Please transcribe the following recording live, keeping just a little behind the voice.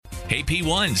Hey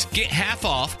P1s, get half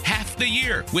off half the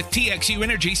year with TXU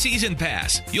Energy Season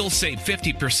Pass. You'll save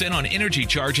 50% on energy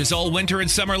charges all winter and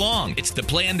summer long. It's the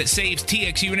plan that saves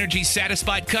TXU Energy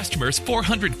satisfied customers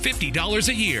 $450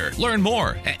 a year. Learn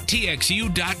more at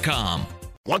TXU.com.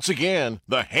 Once again,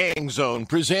 the Hang Zone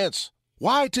presents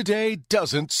Why Today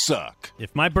Doesn't Suck.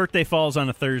 If my birthday falls on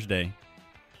a Thursday,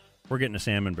 we're getting a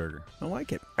salmon burger. I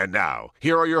like it. And now,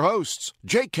 here are your hosts,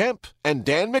 Jake Kemp and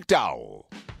Dan McDowell.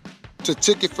 It's a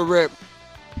ticket for rep.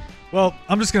 Well,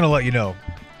 I'm just going to let you know,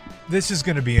 this is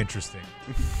going to be interesting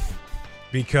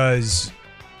because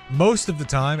most of the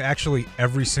time, actually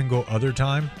every single other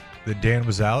time that Dan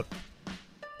was out,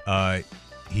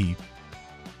 he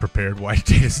prepared Why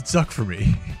Today Doesn't Suck for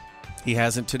me. He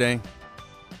hasn't today.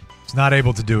 He's not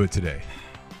able to do it today.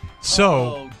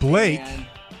 So, Blake,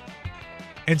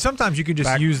 and sometimes you can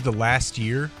just use the last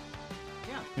year.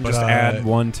 And just add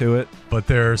one to it. But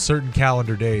there are certain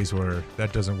calendar days where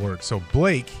that doesn't work. So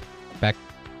Blake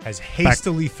has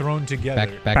hastily thrown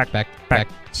together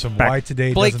some Why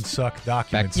Today Blake, Doesn't Suck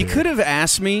documents. You could have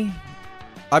asked me.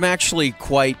 I'm actually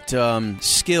quite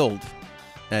skilled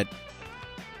at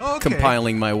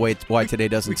compiling my Why Today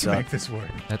Doesn't Suck. Make this work.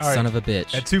 That son of a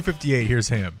bitch. At 2:58, here's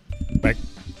Ham.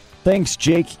 Thanks,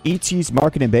 Jake. E.T.'s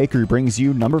Market and Bakery brings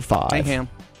you number 5. Hey, Ham.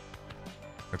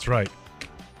 That's right.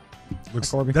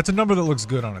 That's a number that looks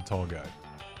good on a tall guy,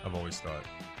 I've always thought.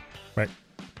 Right.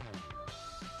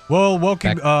 Well,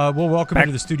 welcome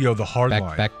into the studio, the hard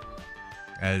line.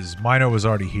 As Mino was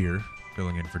already here,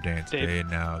 filling in for Dan today, and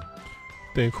now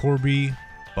Dave, Corby,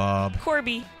 Bob,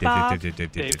 Corby, Bob,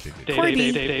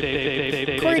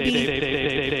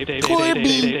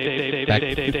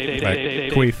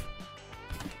 Queef.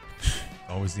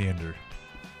 Always the ender,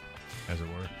 as it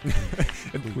were.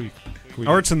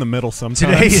 Or it's in the middle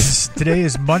sometimes. Today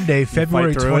is Monday,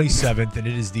 February 27th, and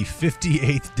it is the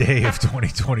 58th day of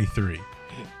 2023.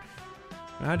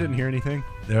 I didn't hear anything.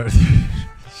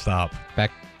 Stop.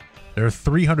 There are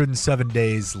 307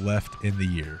 days left in the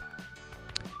year.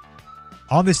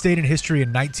 On this date in history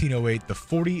in 1908, the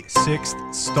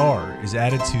 46th star is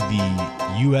added to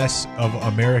the U.S. of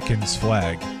Americans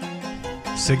flag,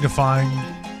 signifying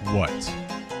what?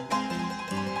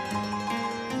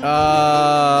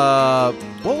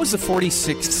 What was the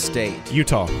 46th state?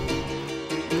 Utah.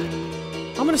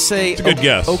 I'm going to say it's a good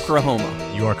guess.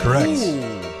 Oklahoma. You are correct.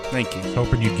 Ooh, thank you.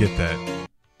 Hoping you'd get that.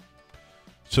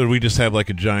 So do we just have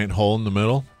like a giant hole in the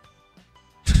middle?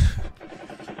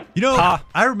 You know,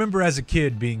 I remember as a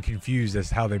kid being confused as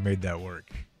to how they made that work.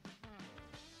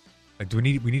 Like, we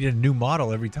need a new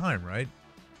model every time, right?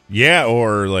 Yeah,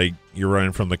 or like you're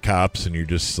running from the cops and you're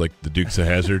just like the Dukes of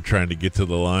Hazzard trying to get to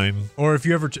the line. Or if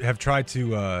you ever have tried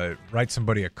to write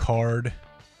somebody a card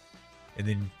and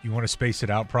then you want to space it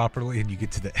out properly and you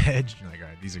get to the edge, you're like, all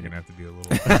right, these are going to have to be a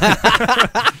little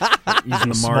using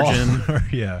the margin.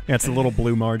 Yeah, it's a little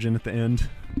blue margin at the end.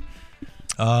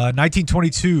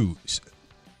 1922,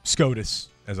 SCOTUS,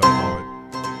 as I call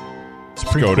it.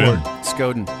 Supreme Court.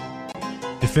 Skoden.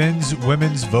 Defends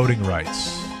women's voting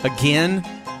rights. Again?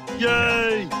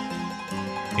 Yay!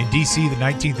 In D.C., the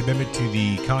 19th Amendment to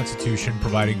the Constitution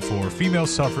providing for female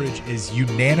suffrage is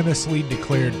unanimously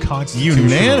declared constitutional.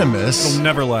 Unanimous? It'll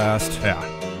never last. Yeah.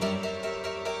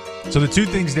 So the two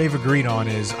things they've agreed on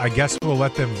is, I guess we'll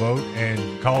let them vote,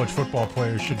 and college football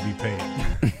players should be paid.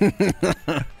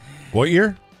 What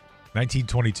year?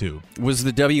 1922. Was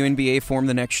the WNBA formed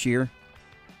the next year?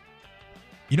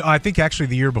 You know, I think actually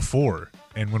the year before,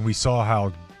 and when we saw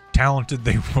how talented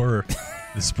they were,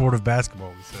 the sport of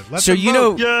basketball. We said, so you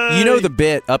know the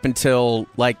bit up until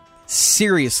like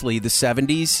seriously the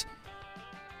 70s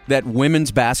that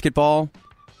women's basketball,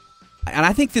 and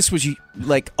I think this was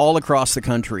like all across the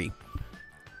country.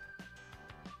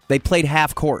 They played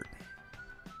half court.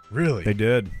 Really? They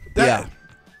did. Yeah.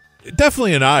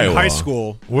 Definitely in Iowa. In high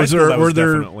school. Were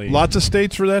there lots of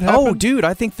states where that happened? Oh, dude,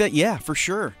 I think that, yeah, for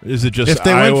sure. Is it just if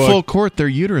they Iowa? went full court, their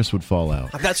uterus would fall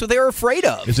out. That's what they were afraid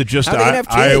of. Is it just How they have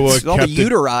kids? Iowa? All the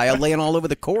uteri laying all over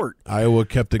the court. Iowa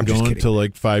kept it going till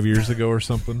like 5 years ago or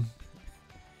something.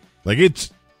 Like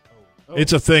it's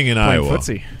a thing in Iowa.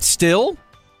 Footsie. Still?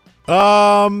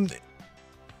 Let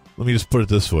me just put it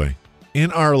this way.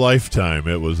 In our lifetime,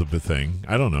 it was a big thing.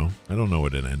 I don't know. I don't know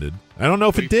when it ended. I don't know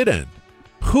if it did end.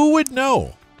 Who would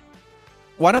know?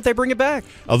 Why don't they bring it back?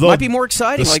 Although might be more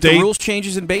exciting. the The rules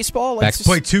changes in baseball. Let's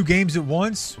play 2 games at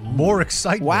once. More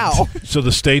excitement. Wow. So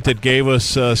the state that gave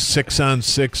us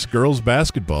 6-on-6 girls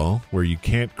basketball, where you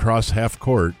can't cross half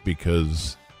court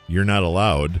because you're not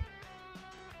allowed,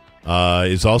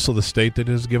 is also the state that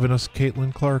has given us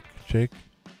Caitlin Clark, Jake.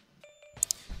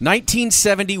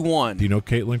 1971. Do you know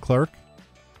Caitlin Clark?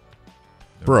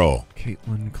 Bro.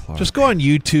 Caitlin Clark. Just go on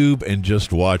YouTube and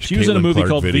just watch She was in a Caitlin movie Clark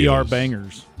called videos. VR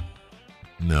Bangers.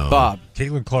 No. Bob.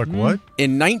 Caitlin Clark, what?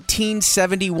 In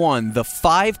 1971, the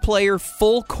 5-player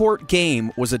full court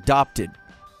game was adopted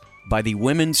by the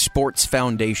Women's Sports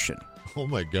Foundation. Oh,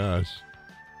 my gosh.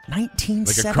 1971.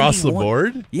 Like across the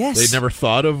board? Yes. They never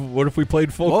thought of what if we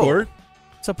played full Whoa. court?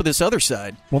 What's up with this other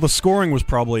side? Well, the scoring was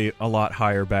probably a lot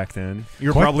higher back then.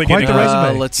 You're Quite- probably quite getting the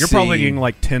resume. Let's You're see. probably getting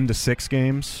like 10-6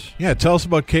 games. Yeah, tell us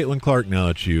about Caitlin Clark now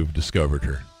that you've discovered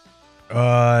her.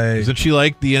 Uh, Isn't she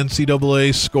like the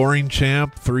NCAA scoring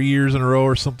champ 3 years in a row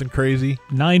or something crazy?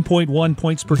 9.1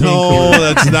 points per game. No,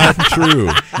 that's not true.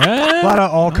 a lot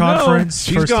of all-conference,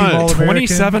 She's first-team gone All-American.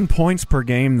 27 points per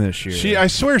game this year. I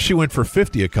swear she went for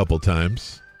 50 a couple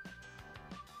times.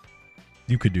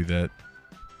 You could do that.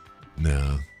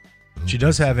 No. She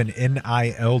does have an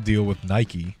NIL deal with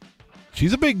Nike.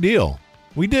 She's a big deal.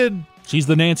 We did. She's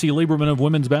the Nancy Lieberman of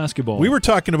women's basketball. We were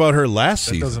talking about her last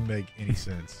That season. doesn't make any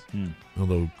sense.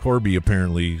 Although Corby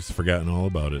apparently has forgotten all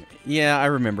about it. Yeah, I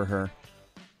remember her.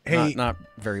 Hey, not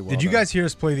very well. did you though. guys hear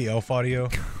us play the Elf audio?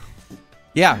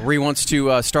 Yeah, where he wants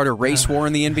to start a race war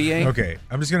in the NBA. Okay,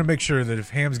 I'm just going to make sure that if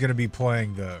Ham's going to be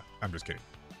playing I'm just kidding.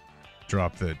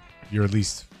 Drop that you're at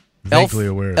least vaguely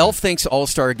aware of Elf thinks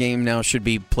All-Star Game now should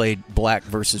be played black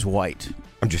versus white.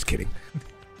 I'm just kidding.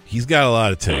 He's got a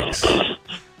lot of takes.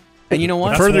 And you know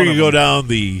what? The further you go down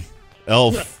the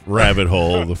Elf rabbit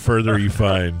hole, the further you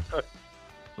find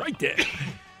right there.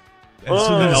 And so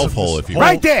the there's Elf this hole, if you whole- will.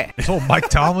 Right there. This whole Mike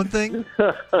Tomlin thing.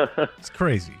 It's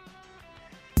crazy.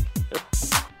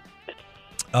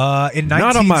 In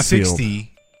Not on my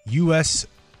 1960,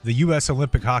 the U.S.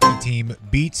 Olympic hockey team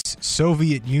beats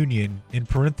Soviet Union, in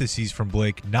parentheses from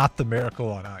Blake, not the Miracle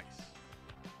on Ice.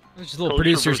 Just a little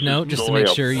producer's note just to make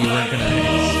sure you weren't going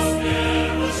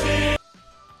to...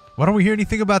 Why don't we hear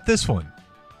anything about this one?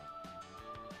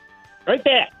 Right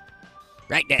there.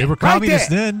 Right there. They were Right communists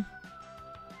there. then.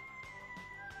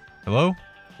 Hello?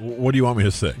 What do you want me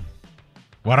to say?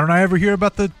 Why don't I ever hear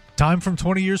about the time from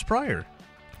 20 years prior?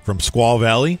 From Squaw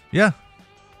Valley? Yeah.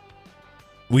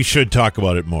 We should talk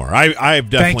about it more. I've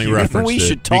definitely you. referenced We it.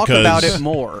 should talk because- about it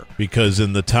more. Because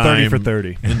in the time 30 for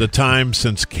 30. in the time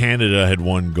since Canada had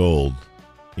won gold,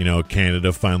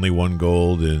 Canada finally won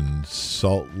gold in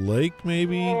Salt Lake,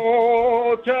 maybe?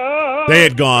 They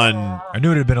had gone I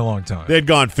knew it had been a long time. They had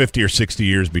gone 50 or 60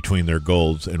 years between their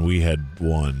golds, and we had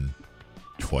won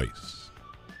twice.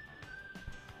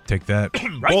 Take that.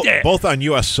 Both on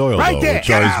U.S. soil, Right though, there. which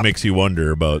Get always out. makes you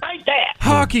wonder about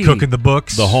Hockey. Cooking the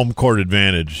books. the home court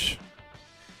advantage.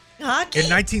 In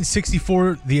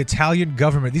 1964, the Italian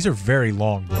government, these are very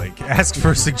long, Blake, asked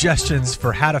for suggestions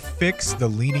for how to fix the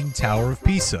Leaning Tower of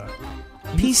Pisa.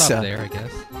 Pisa. Stop there, I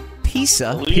guess.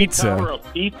 Pisa. Pizza. Tower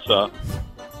of pizza.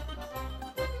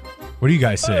 What do you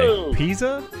guys say? Oh.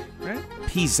 Pizza? Right?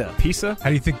 Pisa. Pizza? How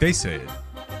do you think they say it?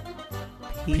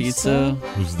 Pizza.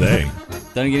 Who's they?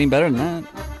 Doesn't get any better than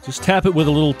that. Just tap it with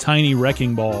a little tiny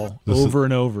wrecking ball over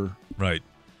and over. Right.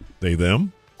 They,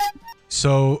 them?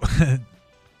 So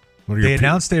What are they your pi-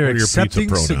 announced they are what are your pizza accepting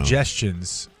pronouns?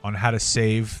 suggestions on how to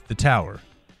save the tower.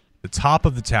 The top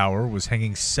of the tower was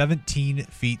hanging 17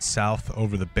 feet south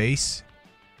over the base,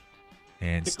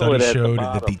 and Tickle it studies at the showed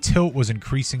that the bottom. tilt was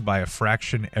increasing by a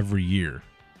fraction every year.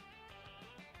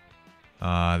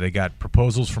 They got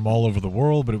proposals from all over the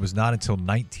world, but it was not until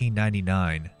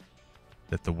 1999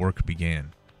 that the work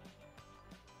began.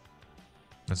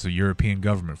 That's a European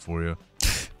government for you.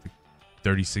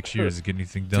 36 years to get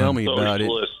anything done. Tell me about it.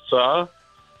 Socialists, huh?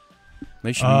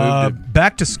 They should move to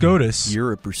Back to SCOTUS.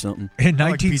 Europe or something. In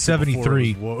I like pizza before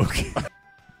 1973. it was woke.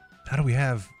 How do we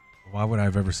have? Why would I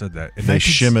have ever said that? They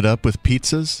shim it up with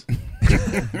pizzas.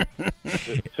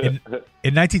 In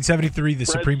 1973, the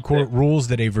Supreme Court rules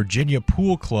that a Virginia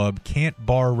pool club can't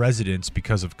bar residents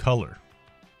because of color.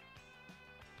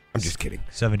 I'm just kidding.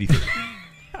 73.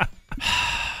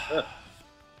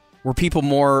 Were people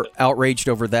more outraged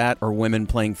over that or women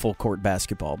playing full court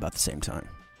basketball about the same time?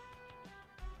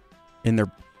 In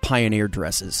their pioneer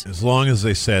dresses. As long as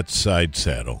they sat side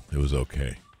saddle, it was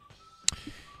okay.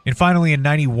 And finally, in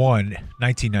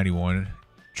 1991,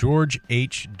 George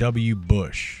H.W.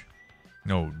 Bush,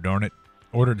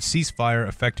 ordered a ceasefire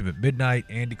effective at midnight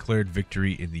and declared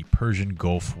victory in the Persian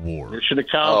Gulf War. Mission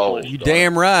accomplished. You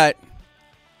damn right.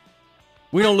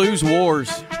 We don't lose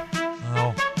wars.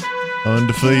 Well,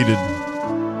 Undefeated.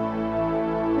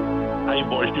 How you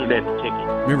boys doing that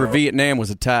ticket? Remember, Vietnam was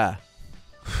a tie.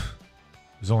 it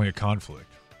was only a conflict,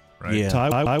 right? Yeah. I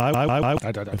A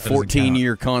That doesn't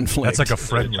 14-year conflict. That's like a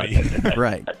friendly.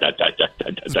 Right.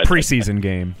 It's a preseason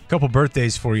game. Couple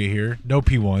birthdays for you here. No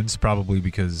P1s, probably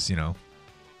because,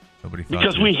 Nobody thought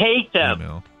Because to we hate them.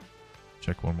 email.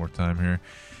 Check one more time here.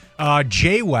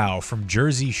 JWoww from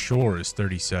Jersey Shore is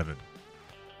 37.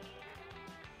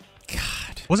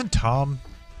 God. Wasn't Tom?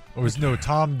 Or was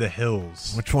Tom the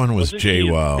Hills? Which one was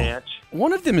JWoww?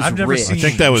 One of them is I've never Rich. seen- I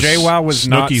think that was JWoww was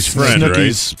not Snooki's friend,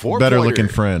 Snooki's right? better-looking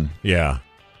friend. Yeah.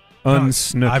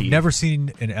 Unsnooky. I've never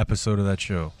seen an episode of that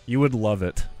show. You would love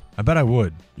it. I bet I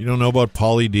would. You don't know about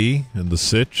Pauly D and the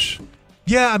Sitch?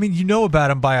 Yeah, I mean, you know about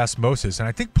him by osmosis, and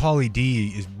I think Pauly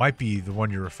D might be the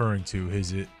one you're referring to.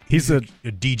 He's a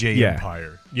DJ yeah.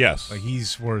 empire. Yes. Like,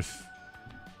 he's worth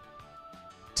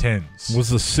tens. Was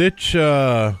the Sitch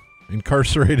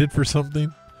incarcerated for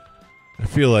something? I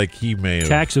feel like he may have.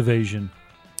 Tax evasion.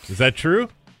 Is that true?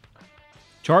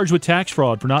 Charged with tax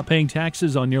fraud for not paying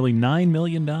taxes on nearly $9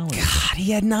 million. God,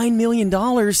 he had $9 million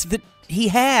that he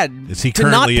had Is he to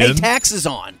not currently pay in? taxes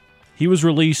on. He was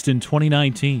released in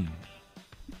 2019.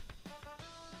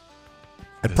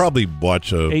 I'd probably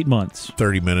watch a 8 months.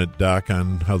 30-minute doc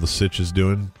on how the Sitch is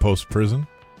doing post-prison.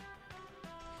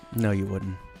 No, you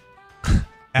wouldn't.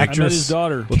 I met his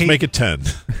daughter. Let's make it 10.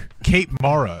 Kate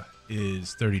Mara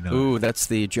is 39. Ooh, that's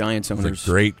the Giants owner's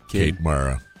The great kid. Kate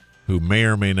Mara, who may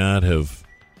or may not have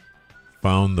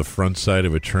found the front side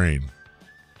of a train.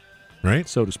 Right?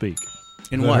 So to speak.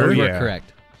 In Is that what? her? You are Yeah.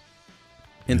 correct.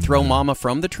 And throw Mama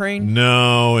from the train?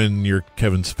 No, in your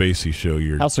Kevin Spacey show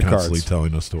you're House of constantly Cards.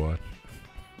 telling us to watch.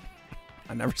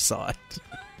 I never saw it.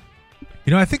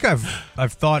 You know, I think I've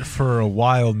thought for a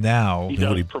while now. He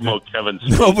does promote Kevin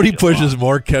Spacey Nobody a lot. pushes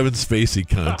more Kevin Spacey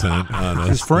content on us.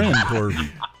 His friend.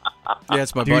 Yeah,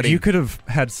 it's my Dude, buddy. you could have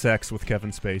had sex with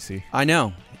Kevin Spacey. I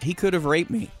know. He could have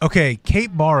raped me. Okay,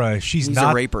 Kate Mara, she's He's a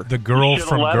not raper. the girl You should've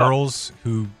from let him. Girls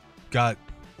who got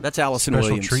That's Allison special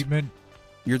Williams. treatment.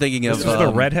 You're thinking This of is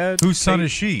the redhead? Whose son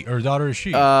is she or daughter is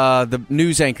she? the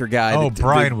news anchor guy. Oh, that-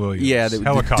 Brian the- Williams. Yeah, the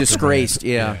Helicopter disgraced.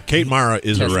 man. Yeah. Kate Mara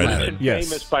is a Yes, redhead. Yes.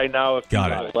 Famous by now if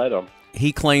Got you it. would let him.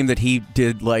 He claimed that he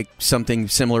did like something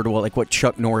similar to what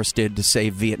Chuck Norris did to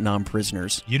save Vietnam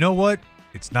prisoners. You know what?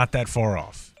 It's not that far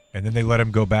off. And then they let him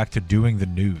go back to doing the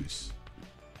news.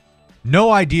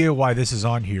 No idea why this is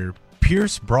on here.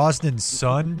 Pierce Brosnan's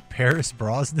son, Paris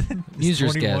Brosnan, is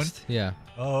User's 21? guest. Yeah.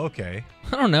 Oh, okay.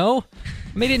 I don't know.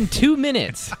 I made it in 2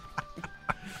 minutes.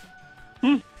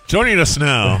 Joining us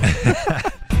now,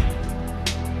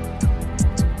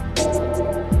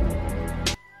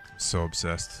 So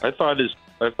obsessed. I thought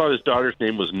his daughter's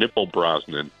name was Nipple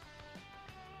Brosnan.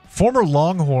 Former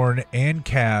Longhorn and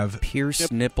Cav Pierce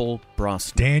Nipple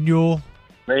Brosnan. Daniel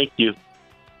Thank you.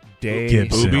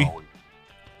 Gibson. Booby.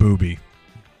 Booby.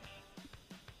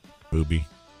 Booby.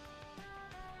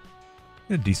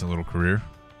 A decent little career.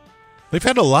 They've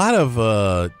had a lot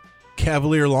of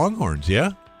Cavalier Longhorns,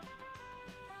 yeah?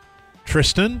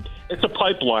 Tristan? It's a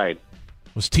pipeline.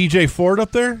 Was TJ Ford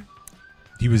up there?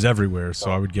 He was everywhere, so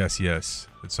I would guess yes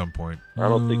at some point. I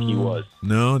don't think he was.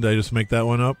 No, did I just make that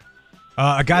one up?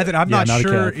 A guy that I'm Yeah, not not a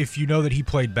sure Cav. if you know that he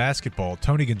played basketball.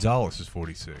 Tony Gonzalez is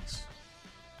 46.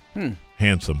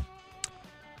 Handsome.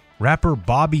 Rapper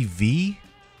Bobby V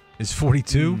is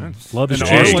 42. Love his In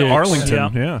cheese sticks.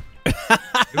 Arlington, Yeah. yeah.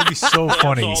 It would be so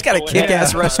funny He's got a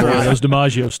kick-ass Yeah, restaurant. those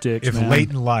DiMaggio sticks, if man. late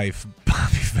in life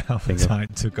Bobby Valentine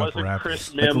took up Wasn't rap.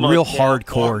 Chris Like Mim real on Camp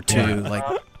hardcore Rock? too, like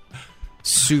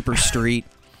super street.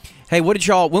 Hey, when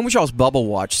was y'all's Bubble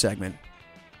Watch segment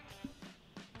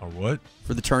Or what?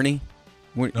 for the tourney?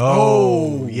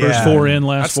 Oh, yeah. First four in,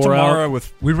 last That's four tomorrow out.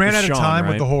 with We ran with out of Sean, time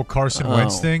with right? the whole Carson Oh,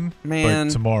 Wentz thing. man.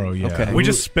 But tomorrow, yeah. Okay. We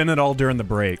just spin it all during the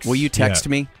breaks. Will you text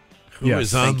me? Who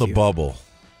is on thank the you. bubble?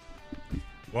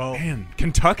 Well, Man,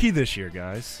 Kentucky this year,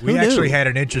 guys. we Who actually knew? had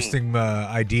an interesting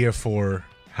idea for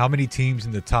how many teams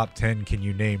in the top 10 can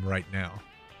you name right now?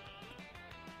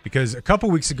 Because a couple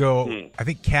weeks ago, I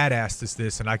think Kat asked us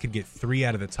this, and I could get 3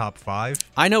 out of the top 5.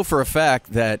 I know for a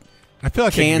fact that I feel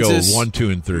like I Kansas, can go 1, 2,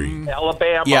 and 3.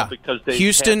 Alabama, yeah, because they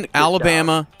Houston, can't get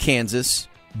Alabama, Kansas.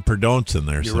 Perdon't's in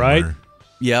there You're somewhere. right.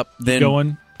 Yep. Then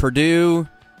going. Purdue,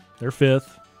 They're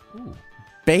fifth.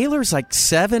 Baylor's like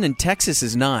 7, and Texas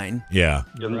is 9. Yeah,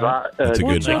 down. That's a good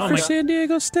Watch out one. for San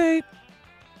Diego State.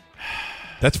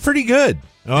 That's pretty good.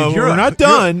 Dude, We're not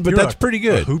done, but you're that's a- pretty a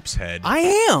good. hoops head. I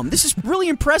am. This is really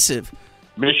impressive.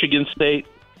 Michigan State.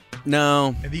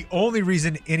 No, And the only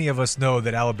reason any of us know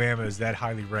that Alabama is that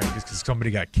highly ranked is because somebody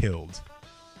got killed.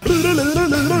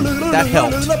 that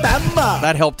helped.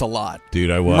 That helped a lot.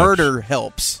 Dude, I watched Murder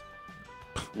helps.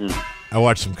 I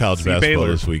watched some college See basketball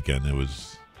Baylor. this weekend. It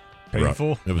was Painful?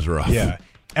 rough. It was rough. Yeah.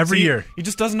 Every See, year. He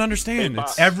just doesn't understand.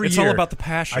 It's Every it's year. all about the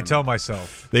passion. I tell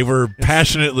myself. They were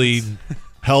passionately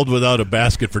held without a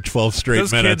basket for 12 straight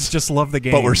Those minutes. kids just love the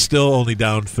game. But we're still only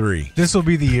down 3. This will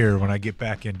be the year when I get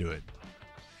back into it.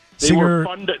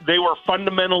 They were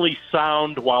fundamentally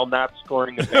sound while not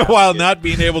scoring a basket. While not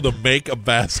being able to make a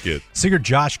basket. Singer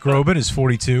Josh Groban is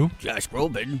 42. Josh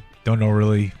Groban. Don't know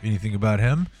really anything about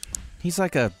him. He's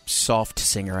like a soft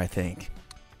singer, I think.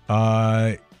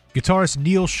 Guitarist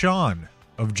Neil Schon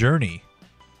of Journey.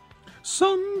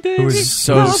 Someday, who is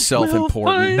so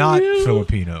self-important. Not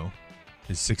Filipino,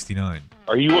 is 69.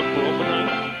 Are you a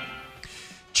Grobanite?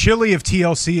 Chili of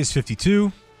TLC is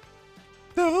 52.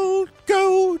 Don't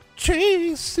go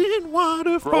chasing Grove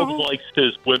waterfalls. likes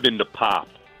his women to pop.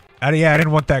 I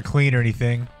didn't want that clean or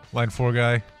anything. Line 4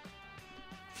 guy.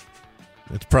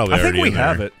 It's probably I think already we in there.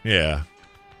 have it. Yeah.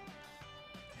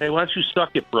 Hey, why don't you suck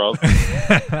it, bro?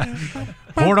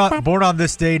 Born on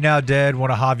this day, now dead.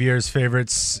 One of Javier's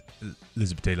favorites,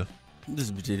 Elizabeth Potato.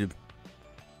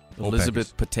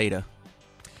 Elizabeth Potato.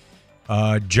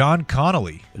 John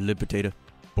Connolly. Lip Potato.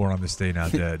 Born on this day, now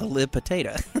dead. Lip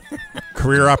Potato.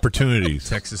 Career opportunities.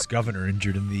 Texas governor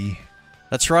injured in the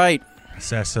That's right.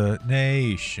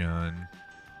 assassination.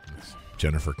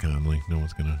 Jennifer Connelly. No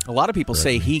one's going to. A lot of people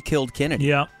say he killed Kennedy.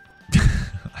 Yeah.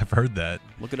 I've heard that.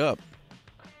 Look it up.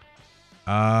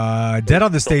 Dead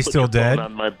on this day, Don't put still your phone dead.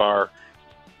 on my bar.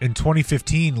 In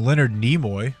 2015, Leonard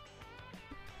Nimoy.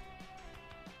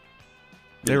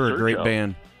 They were a great Sergio.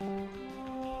 band.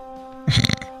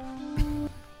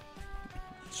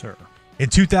 Sir. In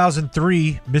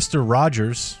 2003, Mr.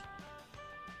 Rogers.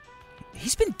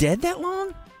 He's been dead that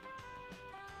long?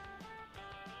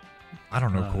 I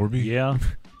don't know, Corby. Yeah.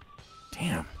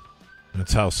 Damn.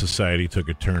 That's how society took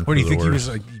a turn. What do you think the he worse.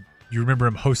 was like? You remember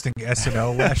him hosting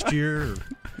SNL last year? Or?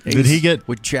 Did he get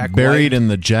with Jack buried White? in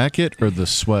the jacket or the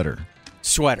sweater?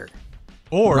 Sweater.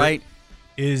 Or right?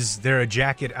 Is there a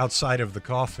jacket outside of the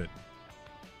coffin?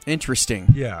 Interesting.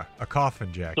 Yeah, a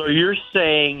coffin jacket. So you're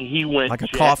saying he went Like a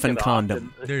jacket coffin off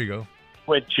condom. There you go.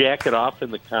 Went jacket off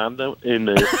in the condom in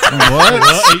the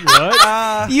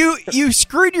What? You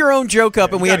screwed your own joke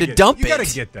up, and we had to dump it. You gotta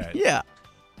get that. Yeah.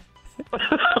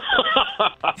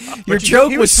 Your But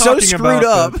joke he was so talking screwed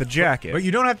about up. The jacket. But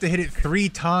you don't have to hit it 3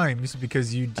 times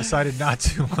because you decided not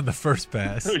to on the first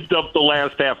pass. We dumped the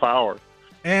last half hour.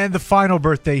 And the final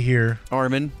birthday here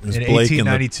Armin. Is in Blake in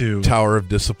 1892, the Tower of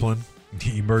Discipline?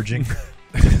 emerging,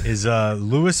 is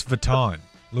Louis Vuitton.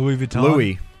 Louis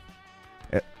Vuitton.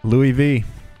 Louis V.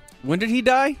 When did he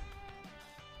die?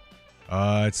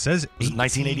 It says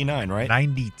 1989, right?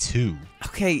 92.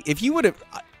 Okay, if you would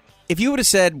have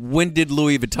said when did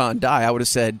Louis Vuitton die, I would have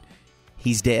said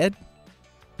he's dead.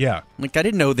 Yeah. Like I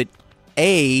didn't know that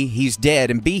A, he's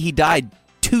dead, and B, he died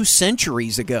 2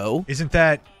 centuries ago. Isn't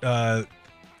that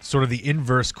sort of the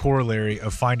inverse corollary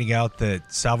of finding out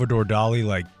that Salvador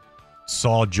Dali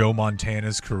saw Joe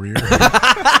Montana's career?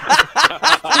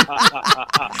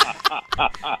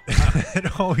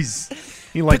 It always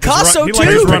Picasso too.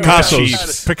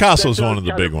 Picasso's one of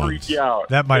the big ones.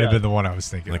 That might have been the one I was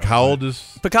thinking. Like of. how old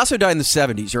is? Picasso died in the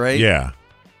 70s, right? Yeah.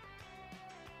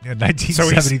 Yeah, So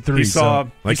 1973. he saw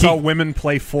Like he saw he- women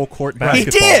play full court He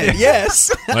basketball. did,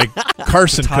 yes. Like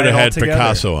Carson Tie could it have all had together.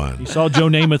 Picasso on. You saw Joe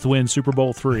Namath win Super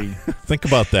Bowl III. Think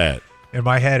about that. In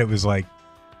my head, it was like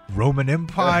Roman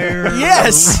Empire.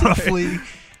 Yes. Roughly.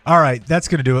 All right, that's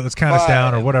going to do it. Let's count us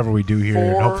down or whatever we do here,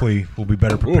 and hopefully we'll be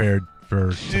better prepared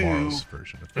for tomorrow's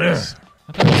version of this.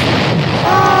 Thank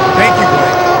you,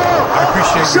 Blake. I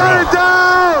appreciate your help.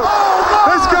 down!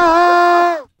 Let's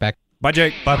go! Back. Bye,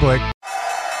 Jake. Bye, Blake.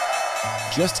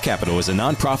 Just Capital is a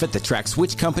nonprofit that tracks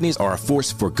which companies are a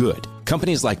force for good.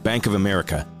 Companies like Bank of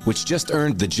America, which just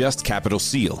earned the Just Capital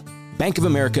seal. Bank of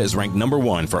America is ranked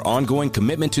 #1 for ongoing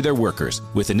commitment to their workers,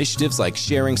 with initiatives like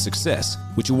Sharing Success,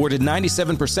 which awarded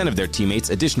 97% of their teammates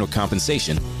additional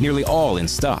compensation, nearly all in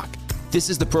stock. This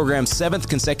is the program's 7th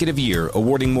consecutive year,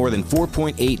 awarding more than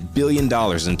 $4.8 billion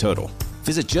in total.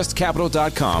 Visit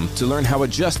justcapital.com to learn how a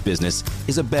just business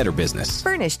is a better business.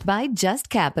 Furnished by Just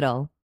Capital.